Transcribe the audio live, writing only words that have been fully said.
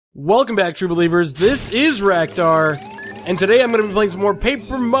Welcome back, true believers. This is Raktar, and today I'm going to be playing some more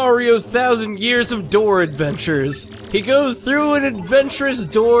Paper Mario's 1000 Years of Door Adventures. He goes through an adventurous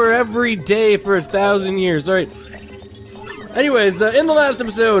door every day for 1000 years. Alright. Anyways, in the last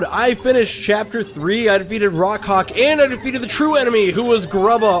episode, I finished Chapter 3, I defeated Rockhawk, and I defeated the true enemy, who was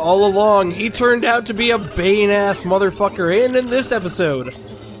Grubba all along. He turned out to be a Bane-ass motherfucker, and in this episode,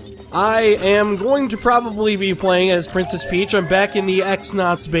 I am going to probably be playing as Princess Peach. I'm back in the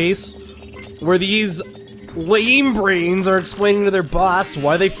X-Nauts base, where these lame brains are explaining to their boss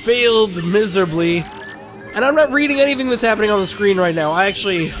why they failed miserably. And I'm not reading anything that's happening on the screen right now. I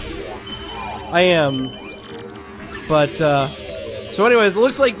am. But, so anyways, it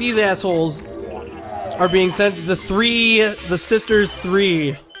looks like these assholes are being sent, the Sisters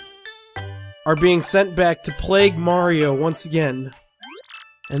 3 are being sent back to plague Mario once again.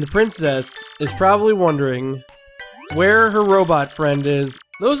 And the princess is probably wondering where her robot friend is.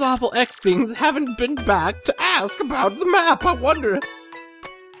 Those awful X things haven't been back to ask about the map, I wonder.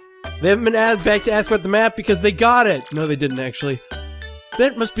 They haven't been back to ask about the map because they got it. No, they didn't actually.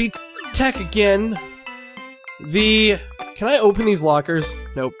 That must be Tech again. Can I open these lockers?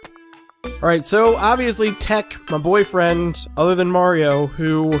 Nope. Alright, so obviously Tech, my boyfriend, other than Mario,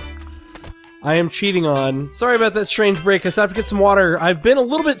 who I am cheating on. Sorry about that strange break. I stopped to get some water. I've been a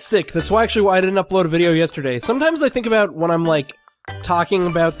little bit sick. That's why I didn't upload a video yesterday. Sometimes I think about when I'm, like, talking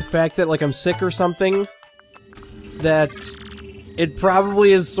about the fact that, like, I'm sick or something, that it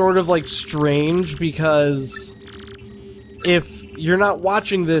probably is sort of, like, strange, because if you're not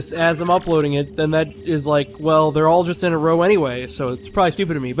watching this as I'm uploading it, then that is like, well, they're all just in a row anyway, so it's probably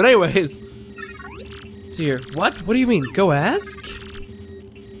stupid of me. But anyways, see here. What? What do you mean? Go ask?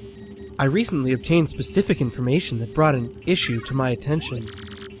 I recently obtained specific information that brought an issue to my attention.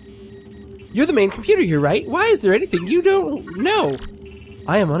 You're the main computer here, right? Why is there anything you don't know?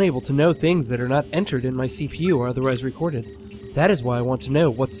 I am unable to know things that are not entered in my CPU or otherwise recorded. That is why I want to know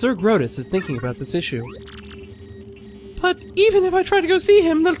what Sir Grotus is thinking about this issue. But even if I try to go see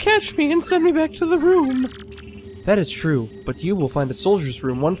him, they'll catch me and send me back to the room. That is true, but you will find a soldier's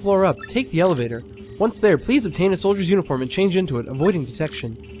room one floor up. Take the elevator. Once there, please obtain a soldier's uniform and change into it, avoiding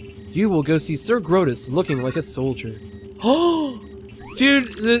detection. You will go see Sir Grotus looking like a soldier. Oh!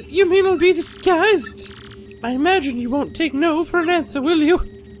 Dude, you mean I'll be disguised? I imagine you won't take no for an answer, will you?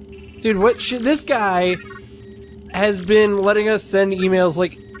 Dude, this guy has been letting us send emails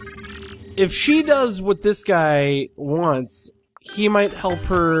like, if she does what this guy wants, he might help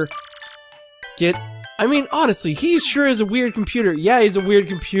her get... I mean, honestly, he sure is a weird computer. Yeah, he's a weird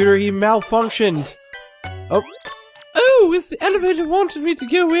computer. He malfunctioned. Oh. Oh, is the elevator wanted me to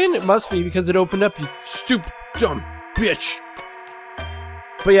go in? It must be, because it opened up, you stupid, dumb bitch.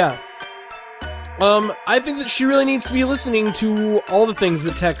 But yeah. I think that she really needs to be listening to all the things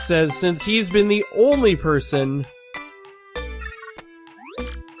that Tech says, since he's been the only person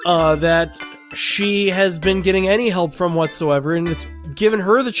that she has been getting any help from whatsoever, and it's given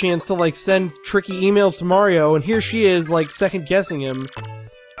her the chance to, like, send tricky emails to Mario, and here she is, like, second-guessing him.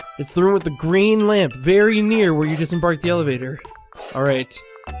 It's the room with the green lamp, very near where you disembark the elevator. Alright.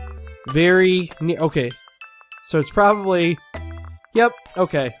 Very near. Okay. So it's probably... Yep,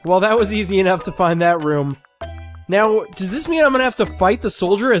 okay. Well, that was easy enough to find that room. Now, does this mean I'm gonna have to fight the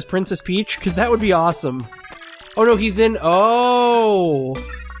soldier as Princess Peach? Because that would be awesome. Oh no, he's in... Oh!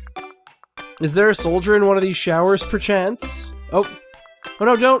 Is there a soldier in one of these showers, perchance? Oh. Oh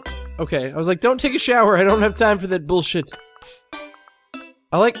no, don't! Okay, I was like, don't take a shower, I don't have time for that bullshit.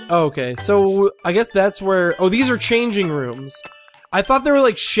 Oh, okay, so I guess that's where... Oh, these are changing rooms. I thought there were,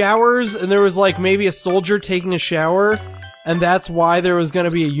 like, showers, and there was, like, maybe a soldier taking a shower, and that's why there was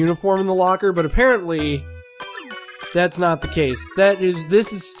gonna be a uniform in the locker, but apparently that's not the case.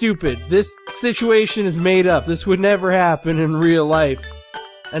 This is stupid. This situation is made up. This would never happen in real life.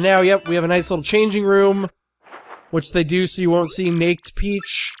 And now, yep, we have a nice little changing room, which they do so you won't see Naked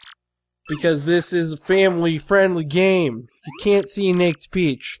Peach, because this is a family-friendly game. You can't see Naked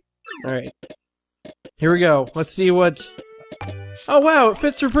Peach. Alright. Here we go. Let's see what... Oh wow, it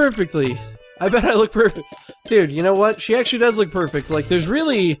fits her perfectly. I bet I look perfect. Dude, you know what? She actually does look perfect. Like, there's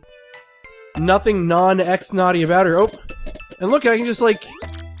really nothing non-X-naughty about her. Oh, and look, I can just, like...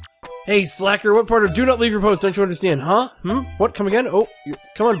 Hey, slacker, what part of do not leave your post don't you understand, huh? What, come again? Oh,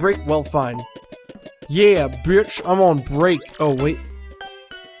 come on break? Well, fine. Yeah, bitch, I'm on break. Oh, wait.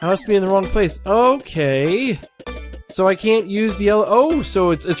 I must be in the wrong place. Okay. So I can't use the oh,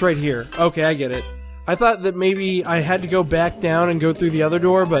 so it's right here. Okay, I get it. I thought that maybe I had to go back down and go through the other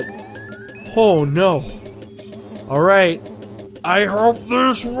door, but... Oh, no. Alright. I hope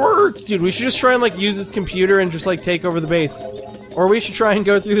this works! Dude, we should just try and, like, use this computer and just, like, take over the base. Or we should try and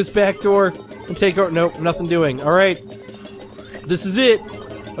go through this back door and take over. Nope, nothing doing. Alright. This is it.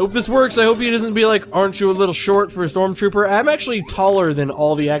 I hope this works. I hope he doesn't be like, aren't you a little short for a stormtrooper? I'm actually taller than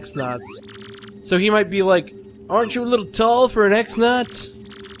all the X-Nauts. So he might be like, aren't you a little tall for an X-Naut?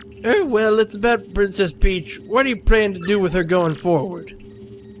 Oh, well, it's about Princess Peach. What do you plan to do with her going forward?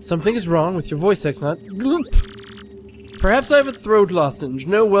 Something is wrong with your voice, X-Naut. Gloop. Perhaps I have a throat lozenge.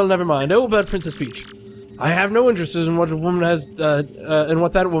 No, well, never mind. Oh, about Princess Peach. I have no interest in what a woman has, in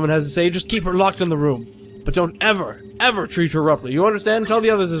what that woman has to say. Just keep her locked in the room. But don't ever, ever treat her roughly. You understand? Tell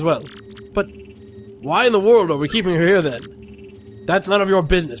the others as well. But why in the world are we keeping her here, then? That's none of your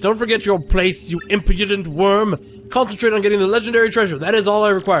business. Don't forget your place, you impudent worm. Concentrate on getting the legendary treasure. That is all I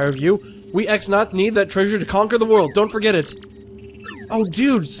require of you. We X-Nauts need that treasure to conquer the world. Don't forget it. Oh,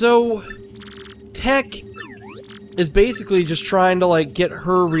 dude, so... Tech is basically just trying to, like, get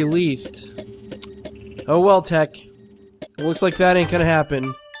her released. Oh, well, Tech. It looks like that ain't gonna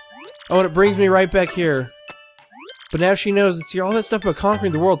happen. Oh, and it brings me right back here. But now she knows it's all that stuff about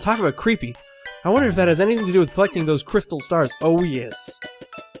conquering the world. Talk about creepy. I wonder if that has anything to do with collecting those crystal stars. Oh, yes.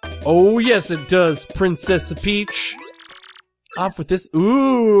 Oh, yes, it does, Princess Peach. Off with this.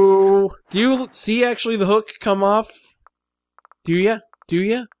 Ooh. Do you see, actually, the hook come off? Do ya? Do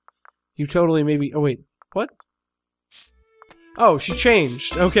ya? You totally maybe... Oh, wait. What? Oh, she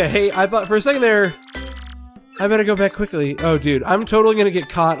changed. Okay, hey, I thought for a second there... I better go back quickly. Oh, dude, I'm totally gonna get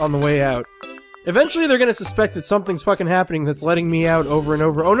caught on the way out. Eventually, they're gonna suspect that something's fucking happening that's letting me out over and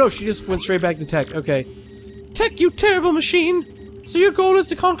over. Oh, no, she just went straight back to Tech. Okay. Tech, you terrible machine! So your goal is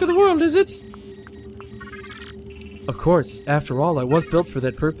to conquer the world, is it? Of course. After all, I was built for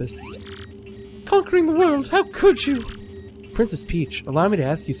that purpose. Conquering the world? How could you? Princess Peach, allow me to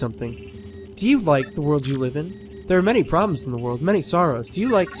ask you something. Do you like the world you live in? There are many problems in the world, many sorrows. Do you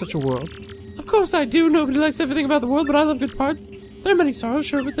like such a world? Of course I do. Nobody likes everything about the world, but I love good parts. There are many sorrows,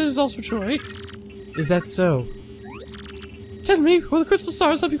 sure, but there's also joy. Is that so? Tell me, will the crystal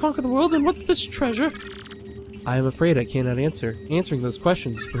stars help you conquer the world, and what's this treasure? I am afraid I cannot answer. Answering those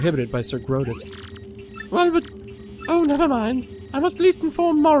questions is prohibited by Sir Grotus. Well, but... Oh, never mind. I must at least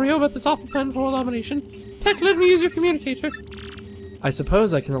inform Mario about this awful plan for abomination. Tech, let me use your communicator. I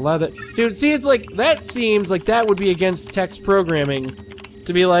suppose I can allow that... Dude, see, it's like... That seems like that would be against Tech's programming.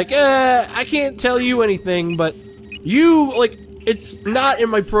 To be like, I can't tell you anything, but... You, like... It's not in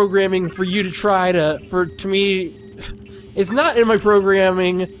my programming for you to try to... To me... It's not in my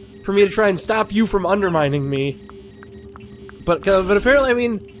programming for me to try and stop you from undermining me. But apparently, I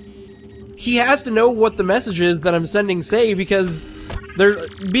mean... He has to know what the messages that I'm sending say, because... They're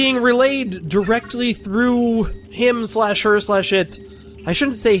being relayed directly through him/her/it. I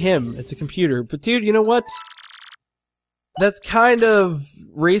shouldn't say him, it's a computer. But dude, you know what? That's kind of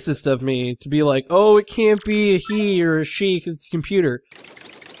racist of me to be like, oh, it can't be a he or a she because it's a computer.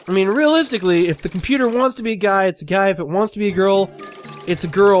 I mean, realistically, if the computer wants to be a guy, it's a guy. If it wants to be a girl, it's a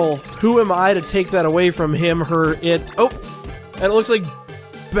girl. Who am I to take that away from him, her, it? Oh! And it looks like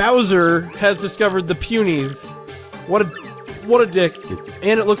Bowser has discovered the Punies. What a dick.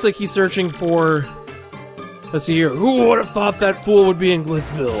 And it looks like he's searching for... Let's see here. Who would have thought that fool would be in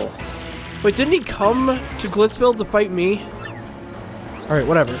Glitzville? Wait, didn't he come to Glitzville to fight me? Alright,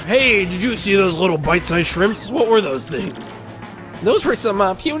 whatever. Hey, did you see those little bite-sized shrimps? What were those things? Those were some,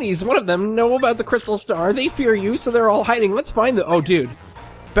 Punies. One of them know about the Crystal Star. They fear you, so they're all hiding. Let's find the... Oh, dude.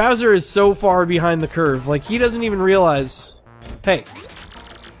 Bowser is so far behind the curve. Like, he doesn't even realize... Hey.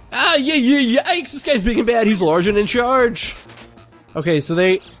 Ah, yikes! This guy's big and bad. He's large and in charge. Okay, so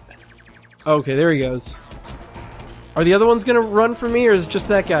they... Okay, there he goes. Are the other ones gonna run for me, or is it just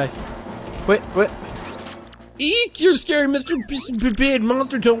that guy? Wait. Eek! You're scary, Mr. Bad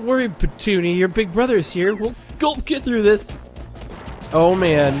Monster. Don't worry, Petunia. Your big brother's here. We'll get through this. Oh,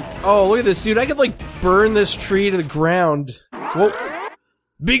 man. Oh, look at this, dude. I could, like, burn this tree to the ground. Whoa.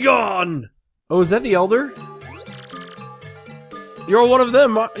 Be gone! Oh, is that the Elder? You're one of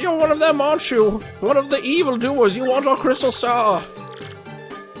them, aren't you? One of the evildoers. You want our crystal star.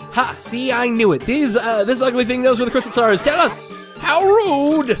 Ha! See, I knew it. This ugly thing knows where the crystal star is. Tell us! How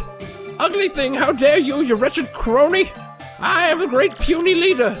rude! Ugly thing, how dare you, you wretched crony! I am the great puny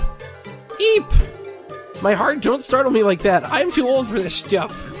leader. Eep! My heart, don't startle me like that. I'm too old for this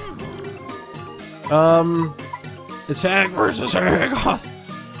stuff. It's Hag versus Hag.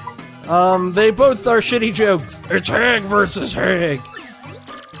 They both are shitty jokes. It's Hag versus Hag.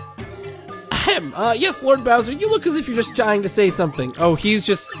 Ahem. Yes, Lord Bowser, you look as if you're just trying to say something. Oh, he's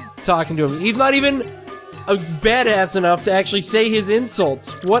just talking to him. He's not even a badass enough to actually say his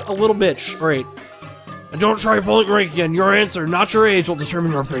insults. What a little bitch. Alright. Don't try pulling rank again. Your answer, not your age, will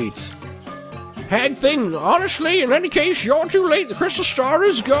determine your fate. hag thing. Honestly, in any case, you're too late. The crystal star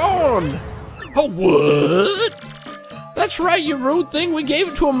is gone. Oh, what? That's right, you rude thing. We gave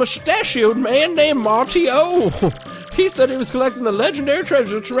it to a mustachioed man named Monty O. He said he was collecting the legendary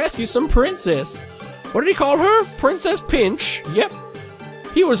treasure to rescue some princess. What did he call her? Princess Pinch. Yep.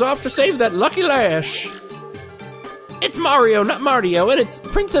 He was off to save that lucky lash. It's Mario, not Mario, and it's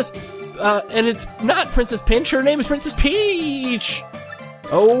not Princess Pinch. Her name is Princess Peach.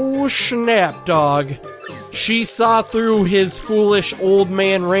 Oh, snap, dog. She saw through his foolish old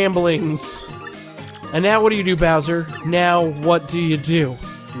man ramblings. And now what do you do, Bowser? Now what do you do?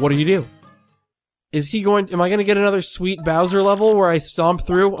 What do you do? Am I gonna get another sweet Bowser level where I stomp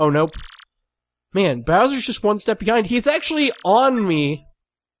through? Oh, nope. Man, Bowser's just one step behind. He's actually on me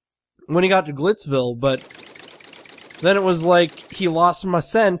when he got to Glitzville, but then it was like he lost my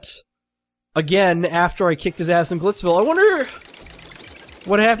scent again after I kicked his ass in Glitzville. I wonder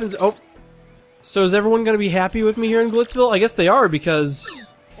what happens. Oh, so is everyone gonna be happy with me here in Glitzville? I guess they are, because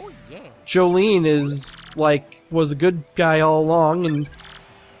Jolene was a good guy all along, and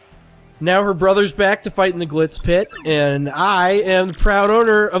now her brother's back to fight in the Glitz Pit, and I am the proud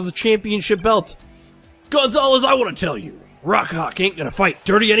owner of the championship belt. Gonzalez, I want to tell you, Rockhawk ain't gonna fight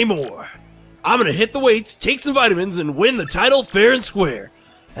dirty anymore. I'm gonna hit the weights, take some vitamins, and win the title fair and square.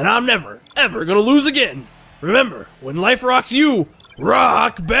 And I'm never, ever gonna lose again. Remember, when life rocks you,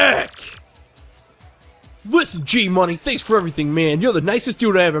 rock back! Listen, G-Money, thanks for everything, man. You're the nicest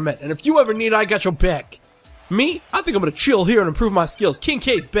dude I ever met, and if you ever need, I got your back. Me? I think I'm gonna chill here and improve my skills. King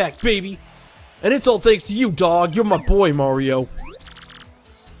K's back, baby. And it's all thanks to you, dog. You're my boy, Mario.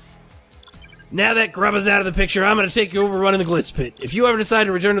 Now that grub is out of the picture, I'm gonna take you over running the Glitz Pit. If you ever decide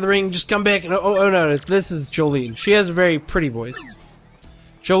to return to the ring, just come back and... Oh, no, this is Jolene. She has a very pretty voice.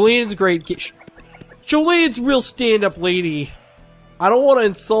 Jolene's a great... Jolene's a real stand-up lady. I don't want to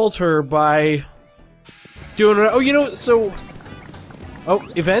insult her by doing it. Oh, you know, so... Oh,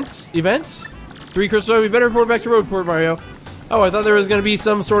 events? 3 crystals. We better report back to Roadport, Mario. Oh, I thought there was going to be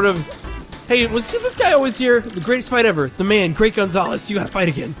some sort of... Hey, was this guy always here? The greatest fight ever. The man, Great Gonzalez. You gotta fight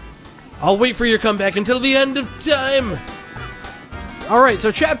again. I'll wait for your comeback until the end of time. Alright,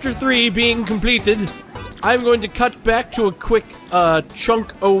 so Chapter 3 being completed. I'm going to cut back to a quick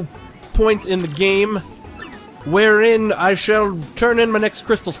chunk of point in the game, wherein I shall turn in my next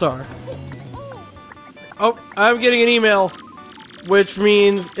crystal star. Oh, I'm getting an email, which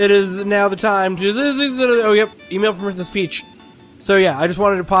means it is now the time to... Oh, yep, email from Princess Peach. So yeah, I just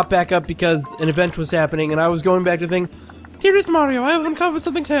wanted to pop back up because an event was happening, and I was going back to think, Dearest Mario, I have uncovered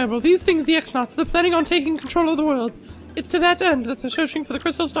something terrible. These things, the X-Nauts, they're planning on taking control of the world. It's to that end that they're searching for the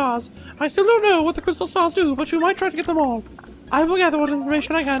crystal stars. I still don't know what the crystal stars do, but you might try to get them all. I will gather what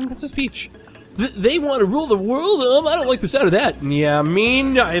information I can, Princess Peach. They want to rule the world? I don't like the sound of that. Yeah, me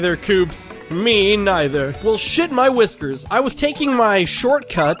neither, Coops. Me neither. Well, shit my whiskers. I was taking my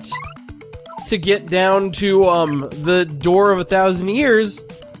shortcut to get down to, the Door of 1,000 Years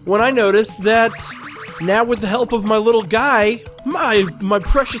when I noticed that now with the help of my little guy, my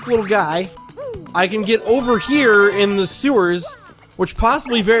precious little guy, I can get over here in the sewers, which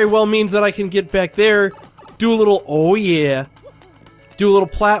possibly very well means that I can get back there, do a little, oh yeah, do a little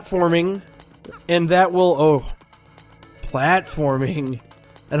platforming, and that will, oh, platforming,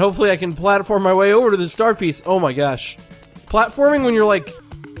 and hopefully I can platform my way over to the star piece. Oh my gosh. Platforming when you're like,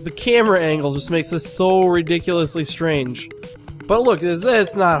 the camera angle just makes this so ridiculously strange. But look,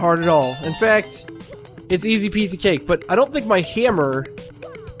 it's not hard at all. In fact, it's easy piece of cake, but I don't think my hammer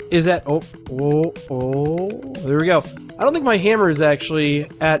is at... Oh, there we go. I don't think my hammer is actually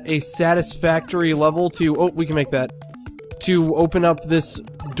at a satisfactory level to... Oh, we can make that. To open up this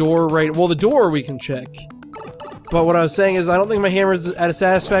door right... Well, the door we can check. But what I was saying is I don't think my hammer is at a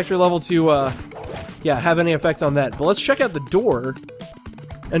satisfactory level to, yeah, have any effect on that. But let's check out the door.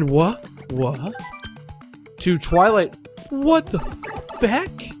 And what? What? To Twilight... What the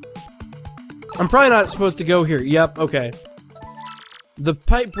feck? I'm probably not supposed to go here. Yep, okay. The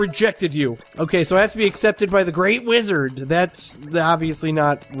pipe rejected you. Okay, so I have to be accepted by the Great Wizard. That's obviously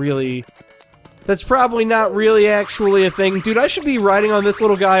not really... That's probably not really actually a thing. Dude, I should be riding on this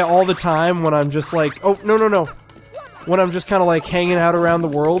little guy all the time when I'm just like... Oh, no. When I'm just kind of like hanging out around the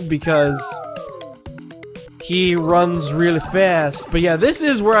world because... he runs really fast. But yeah, this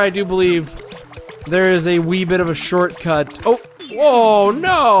is where I do believe there is a wee bit of a shortcut. Oh, whoa,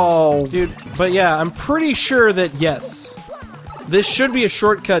 no! Dude, but yeah, I'm pretty sure that yes. This should be a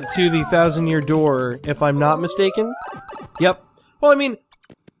shortcut to the 1,000-Year Door, if I'm not mistaken. Yep. Well, I mean,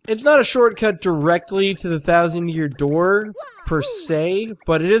 it's not a shortcut directly to the 1,000-Year Door, per se,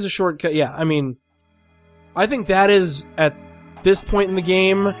 but it is a shortcut. Yeah, I mean, I think that is, at this point in the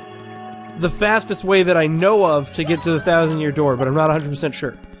game, the fastest way that I know of to get to the 1,000-year door, but I'm not 100%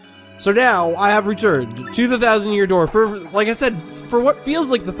 sure. So now, I have returned to the 1,000-year door for, like I said, for what feels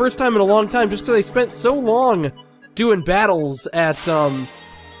like the first time in a long time, just because I spent so long doing battles at,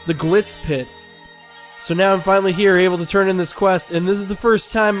 the Glitz Pit. So now I'm finally here, able to turn in this quest, and this is the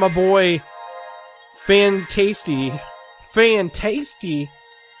first time my boy, Fantasty,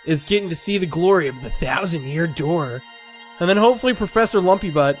 is getting to see the glory of the 1,000-year door. And then hopefully Professor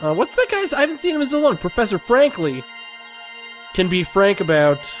Lumpybutt, what's that guy's? I haven't seen him in so long. Professor Frankly can be frank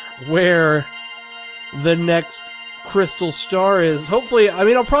about where the next crystal star is. Hopefully, I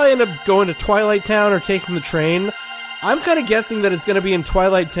mean, I'll probably end up going to Twilight Town or taking the train. I'm kind of guessing that it's going to be in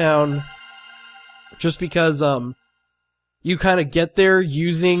Twilight Town just because, you kind of get there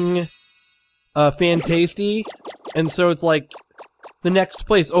using, Fantasty, and so it's like the next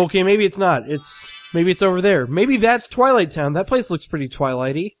place. Okay, maybe it's not. Maybe it's over there. Maybe that's Twilight Town. That place looks pretty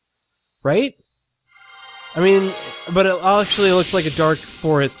Twilighty, right? I mean, but it actually looks like a dark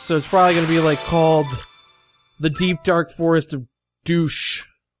forest, so it's probably going to be like called the Deep Dark Forest of Douche.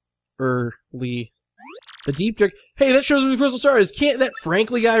 The Deep Dark... Hey, that shows where the crystal star is. Can't that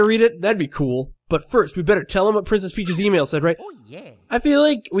Frankly guy read it? That'd be cool. But first, we better tell him what Princess Peach's email said, right? Oh, yeah. I feel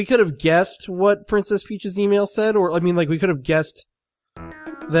like we could have guessed what Princess Peach's email said, or, I mean, like, we could have guessed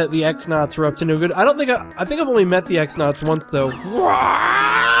that the X-Nauts were up to no good. I think I've only met the X-Nauts once, though.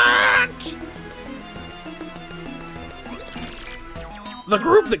 What? The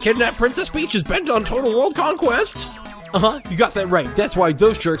group that kidnapped Princess Peach is bent on total world conquest? Uh-huh, you got that right. That's why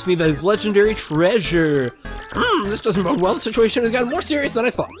those jerks need this legendary treasure. This doesn't bode well. The situation has gotten more serious than I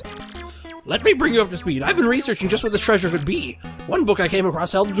thought. Let me bring you up to speed. I've been researching just what this treasure could be. One book I came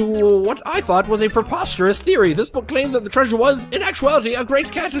across held to what I thought was a preposterous theory. This book claimed that the treasure was, in actuality, a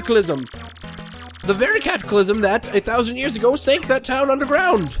great cataclysm. The very cataclysm that, 1,000 years ago, sank that town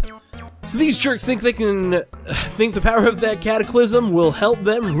underground. So these jerks think they can... think the power of that cataclysm will help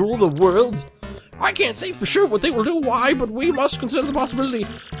them rule the world? I can't say for sure what they will do, why, but we must consider the possibility.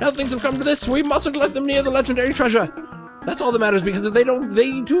 Now things have come to this, we mustn't let them near the legendary treasure. That's all that matters, because if they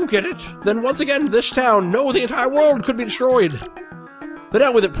do get it, then once again, this town, no, the entire world could be destroyed. Then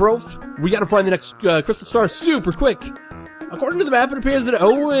out with it, Prof. We gotta find the next crystal star super quick. According to the map, it appears that,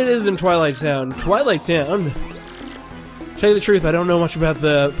 it is in Twilight Town. Twilight Town. Tell you the truth, I don't know much about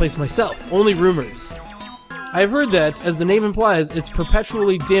the place myself, only rumors. I've heard that, as the name implies, it's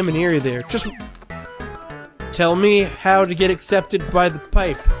perpetually dim and eerie there. Just tell me how to get accepted by the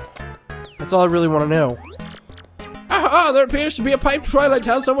pipe. That's all I really want to know. Aha! There appears to be a pipe to Twilight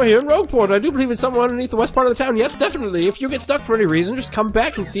Town somewhere here in Rogueport. I do believe it's somewhere underneath the west part of the town. Yes, definitely. If you get stuck for any reason, just come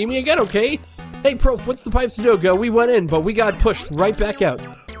back and see me again, okay? Hey, Prof, what's the pipe to do? Go. We went in, but we got pushed right back out.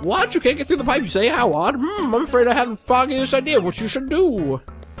 What? You can't get through the pipe, you say? How odd? I'm afraid I have the foggiest idea of what you should do.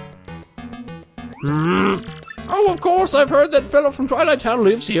 Oh, of course, I've heard that fellow from Twilight Town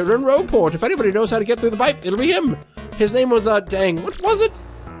lives here in Rogueport. If anybody knows how to get through the pipe, it'll be him. His name was, dang, what was it?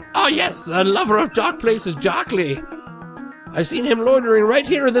 Ah, yes, the lover of dark places, Darkly. I've seen him loitering right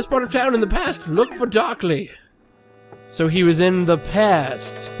here in this part of town in the past. Look for Darkly. So he was in the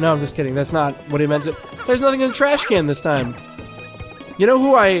past. No, I'm just kidding. That's not what he meant. There's nothing in the trash can this time. You know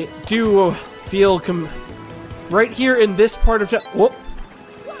who I do feel right here in this part of town? Whoop.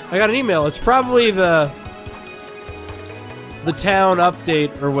 I got an email. It's probably the town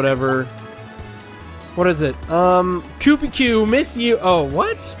update or whatever. What is it? Koopy Q, miss you. Oh,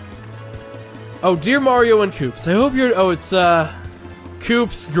 what? Oh, dear Mario and Koops. I hope you're... Oh, it's,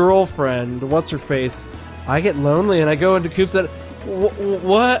 Koop's girlfriend. What's her face? I get lonely and I go into Koop's...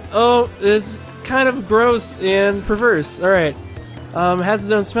 What? Oh, it's kind of gross and perverse. Alright. Has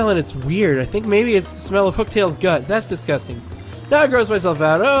its own smell and it's weird. I think maybe it's the smell of Hooktail's gut. That's disgusting. Now I gross myself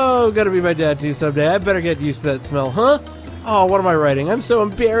out. Oh, gotta be my dad too someday. I better get used to that smell, huh? Oh, what am I writing? I'm so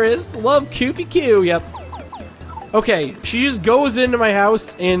embarrassed. Love Koopy Q. Yep. Okay, she just goes into my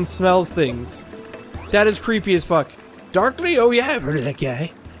house and smells things. That is creepy as fuck. Darkly? Oh yeah, I've heard of that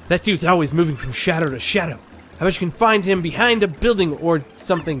guy. That dude's always moving from shadow to shadow. I bet you can find him behind a building or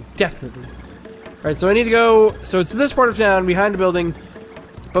something, definitely. Alright, so I need to go... So it's this part of town, behind a building.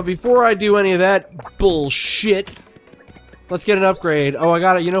 But before I do any of that bullshit, let's get an upgrade. Oh, I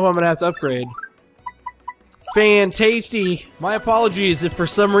got it. You know who I'm gonna have to upgrade. Fantasty. My apologies if for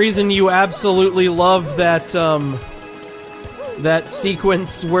some reason you absolutely love that, that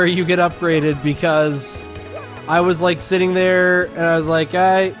sequence where you get upgraded, because I was like sitting there and I was like,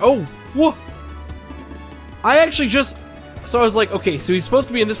 oh, whoa. I actually just, so I was like, okay, so he's supposed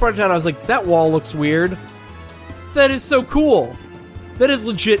to be in this part of town. I was like, that wall looks weird. That is so cool. That is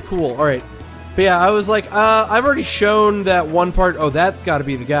legit cool. Alright. But yeah, I was like, I've already shown that one part. Oh, that's gotta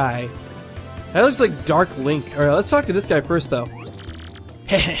be the guy. That looks like Dark Link. Alright, let's talk to this guy first, though.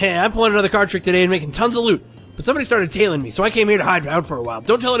 Hey, I'm pulling another card trick today and making tons of loot. But somebody started tailing me, so I came here to hide out for a while.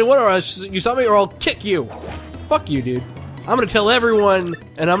 Don't tell anyone or else you saw me or I'll kick you. Fuck you, dude. I'm gonna tell everyone,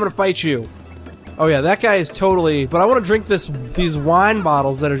 and I'm gonna fight you. Oh yeah, that guy is totally... But I want to drink these wine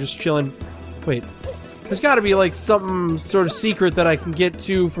bottles that are just chilling. Wait. There's gotta be, like, something sort of secret that I can get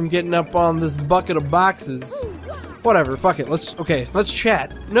to from getting up on this bucket of boxes. Whatever, fuck it. Let's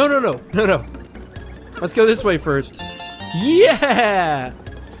chat. No. Let's go this way first. Yeah!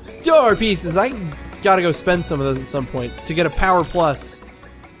 Store pieces! I gotta go spend some of those at some point to get a power plus.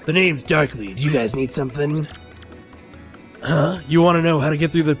 The name's Darkly. Do you guys need something? Huh? You want to know how to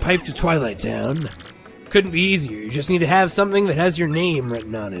get through the pipe to Twilight Town? Couldn't be easier. You just need to have something that has your name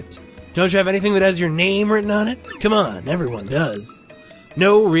written on it. Don't you have anything that has your name written on it? Come on, everyone does.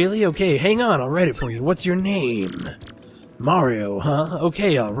 No, really? Okay, hang on, I'll write it for you. What's your name? Mario, huh?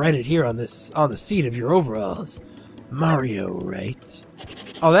 Okay, I'll write it here on the seat of your overalls. Mario, right?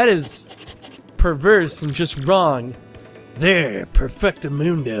 Oh, that is perverse and just wrong. There,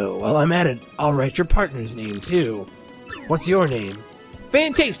 perfectamundo. While I'm at it, I'll write your partner's name, too. What's your name?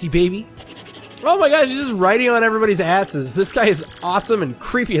 Fantasty, baby. Oh my gosh, he's just writing on everybody's asses. This guy is awesome and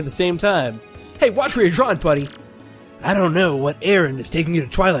creepy at the same time. Hey, watch where you're drawing, buddy. I don't know what errand is taking you to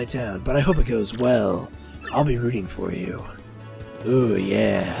Twilight Town, but I hope it goes well. I'll be rooting for you. Ooh,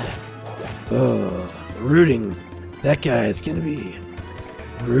 yeah. Oh, rooting. That guy is gonna be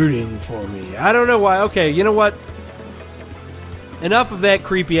rooting for me. I don't know why. Okay, you know what? Enough of that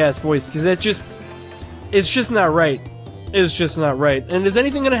creepy-ass voice, because it's just not right. It's just not right. And is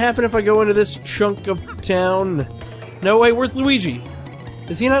anything gonna happen if I go into this chunk of town? No, wait, where's Luigi?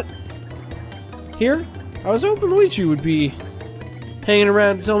 Is he not here? I was hoping Luigi would be hanging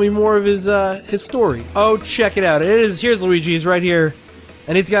around to tell me more of his story. Oh, check it out. Here's Luigi. He's right here.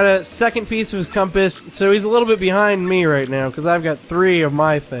 And he's got a second piece of his compass, so he's a little bit behind me right now, because I've got 3 of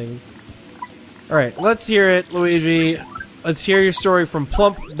my thing. Alright, let's hear it, Luigi. Let's hear your story from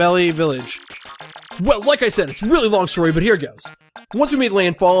Plump Belly Village. Well, like I said, it's a really long story, but here goes. Once we made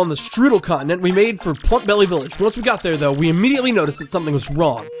landfall on the Strudel continent, we made for Plump Belly Village. Once we got there, though, we immediately noticed that something was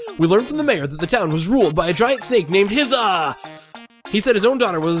wrong. We learned from the mayor that the town was ruled by a giant snake named Hizza. He said his own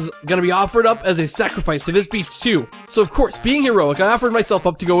daughter was gonna be offered up as a sacrifice to this beast, too. So, of course, being heroic, I offered myself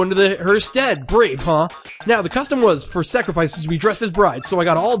up to go into her stead. Brave, huh? Now, the custom was for sacrifices to be dressed as brides, so I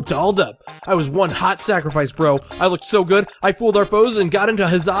got all dolled up. I was one hot sacrifice, bro. I looked so good, I fooled our foes and got into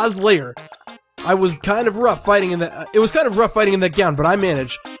Hizza's lair. It was kind of rough fighting in that gown, but I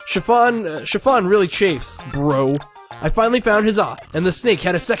managed. Chiffon really chafes, bro. I finally found Hizza, and the snake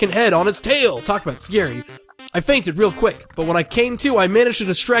had a second head on its tail. Talk about scary. I fainted real quick, but when I came to, I managed to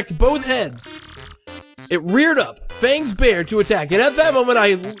distract both heads. It reared up, fangs bared to attack, and at that moment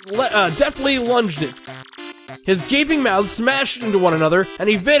I deftly lunged it. His gaping mouths smashed into one another, and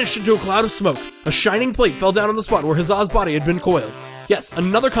he vanished into a cloud of smoke. A shining plate fell down on the spot where Hizza's body had been coiled. Yes,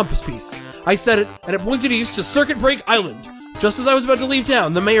 another compass piece. I said it, and it pointed east to Circuit Break Island. Just as I was about to leave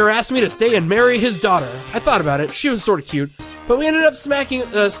town, the mayor asked me to stay and marry his daughter. I thought about it, she was sort of cute, but we ended up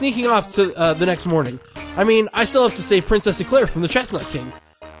sneaking off to the next morning. I mean, I still have to save Princess Eclair from the Chestnut King.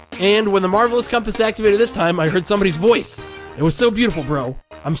 And when the marvelous compass activated this time, I heard somebody's voice. It was so beautiful, bro.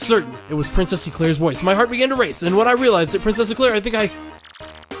 I'm certain it was Princess Eclair's voice. My heart began to race, and when I realized that Princess Eclair,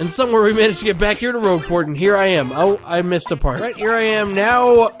 and somewhere we managed to get back here to Rogueport, and here I am. Oh, I missed a part. Right, here I am.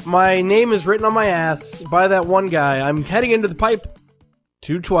 Now, my name is written on my ass by that one guy. I'm heading into the pipe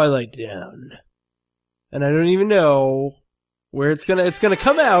to Twilight Town. And I don't even know where it's gonna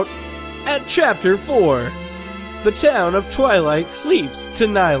come out at Chapter 4. The town of Twilight sleeps to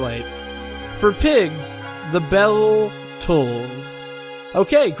nightlight. For pigs, the bell tolls.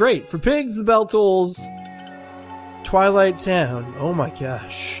 Okay, great. For pigs, the bell tolls. Twilight Town. Oh my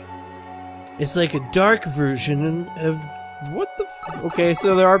gosh. It's like a dark version of... What the f... Okay,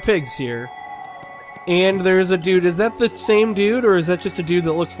 so there are pigs here. And there's a dude. Is that the same dude, or is that just a dude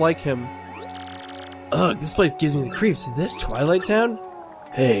that looks like him? Ugh, this place gives me the creeps. Is this Twilight Town?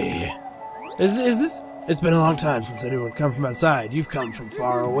 Hey. Is this... It's been a long time since anyone come from outside. You've come from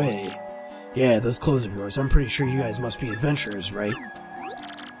far away. Yeah, those clothes of yours. I'm pretty sure you guys must be adventurers, right?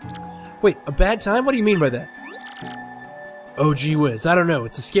 Wait, a bad time? What do you mean by that? Oh, gee whiz. I don't know.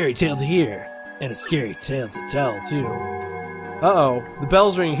 It's a scary tale to hear. And a scary tale to tell, too. Uh-oh. The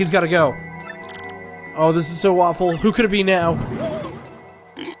bell's ringing. He's gotta go. Oh, this is so awful. Who could it be now?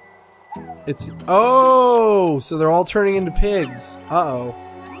 It's... Oh! So they're all turning into pigs. Uh-oh.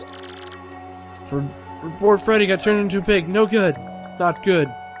 Poor Freddy got turned into a pig. No good. Not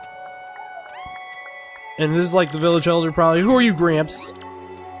good. And this is like the village elder probably. Who are you, Gramps?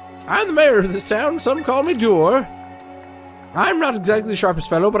 I'm the mayor of this town. Some call me Door. I'm not exactly the sharpest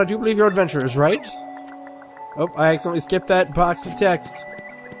fellow, but I do believe you're adventurers, right? Oh, I accidentally skipped that box of text.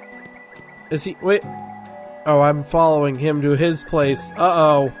 Is he... Wait. Oh, I'm following him to his place.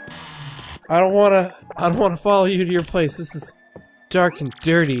 Uh-oh. I don't wanna follow you to your place. This is dark and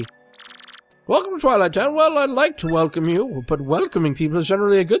dirty. Welcome to Twilight Town. Well, I'd like to welcome you, but welcoming people is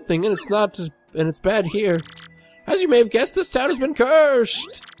generally a good thing, and it's bad here. As you may have guessed, this town has been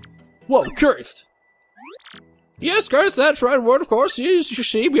cursed. Whoa, cursed. Yes, cursed, that's right word, of course. You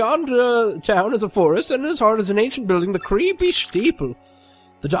see, beyond town is a forest, and in its heart is an ancient building, the creepy steeple.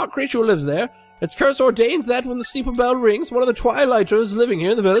 The dark creature who lives there, its curse ordains that when the steeple bell rings, one of the Twilighters living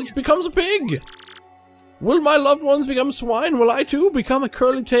here in the village becomes a pig. Will my loved ones become swine? Will I too become a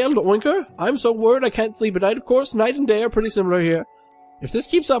curly-tailed oinker? I'm so worried I can't sleep at night. Of course, night and day are pretty similar here. If this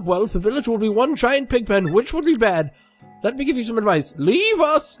keeps up well, the village will be one giant pig pen, which would be bad. Let me give you some advice. Leave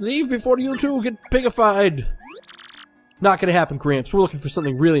us! Leave before you two get pigified. Not gonna happen, Gramps. We're looking for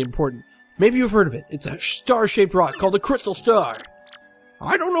something really important. Maybe you've heard of it. It's a star-shaped rock called the Crystal Star.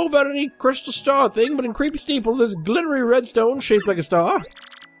 I don't know about any crystal star thing, but in Creepy Steeple, there's a glittery red stone shaped like a star.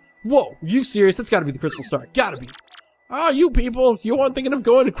 Whoa, you serious? That's gotta be the Crystal Star. Gotta be. Ah, you people, you aren't thinking of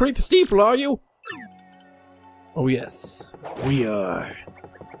going to Creepy Steeple, are you? Oh yes, we are.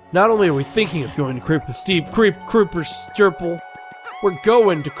 Not only are we thinking of going to Creeper Stirple, we're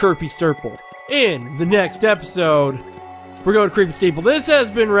going to Creepy Stirple. In the next episode, we're going to Creepy Steeple. This has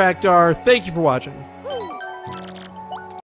been Raktar. Thank you for watching.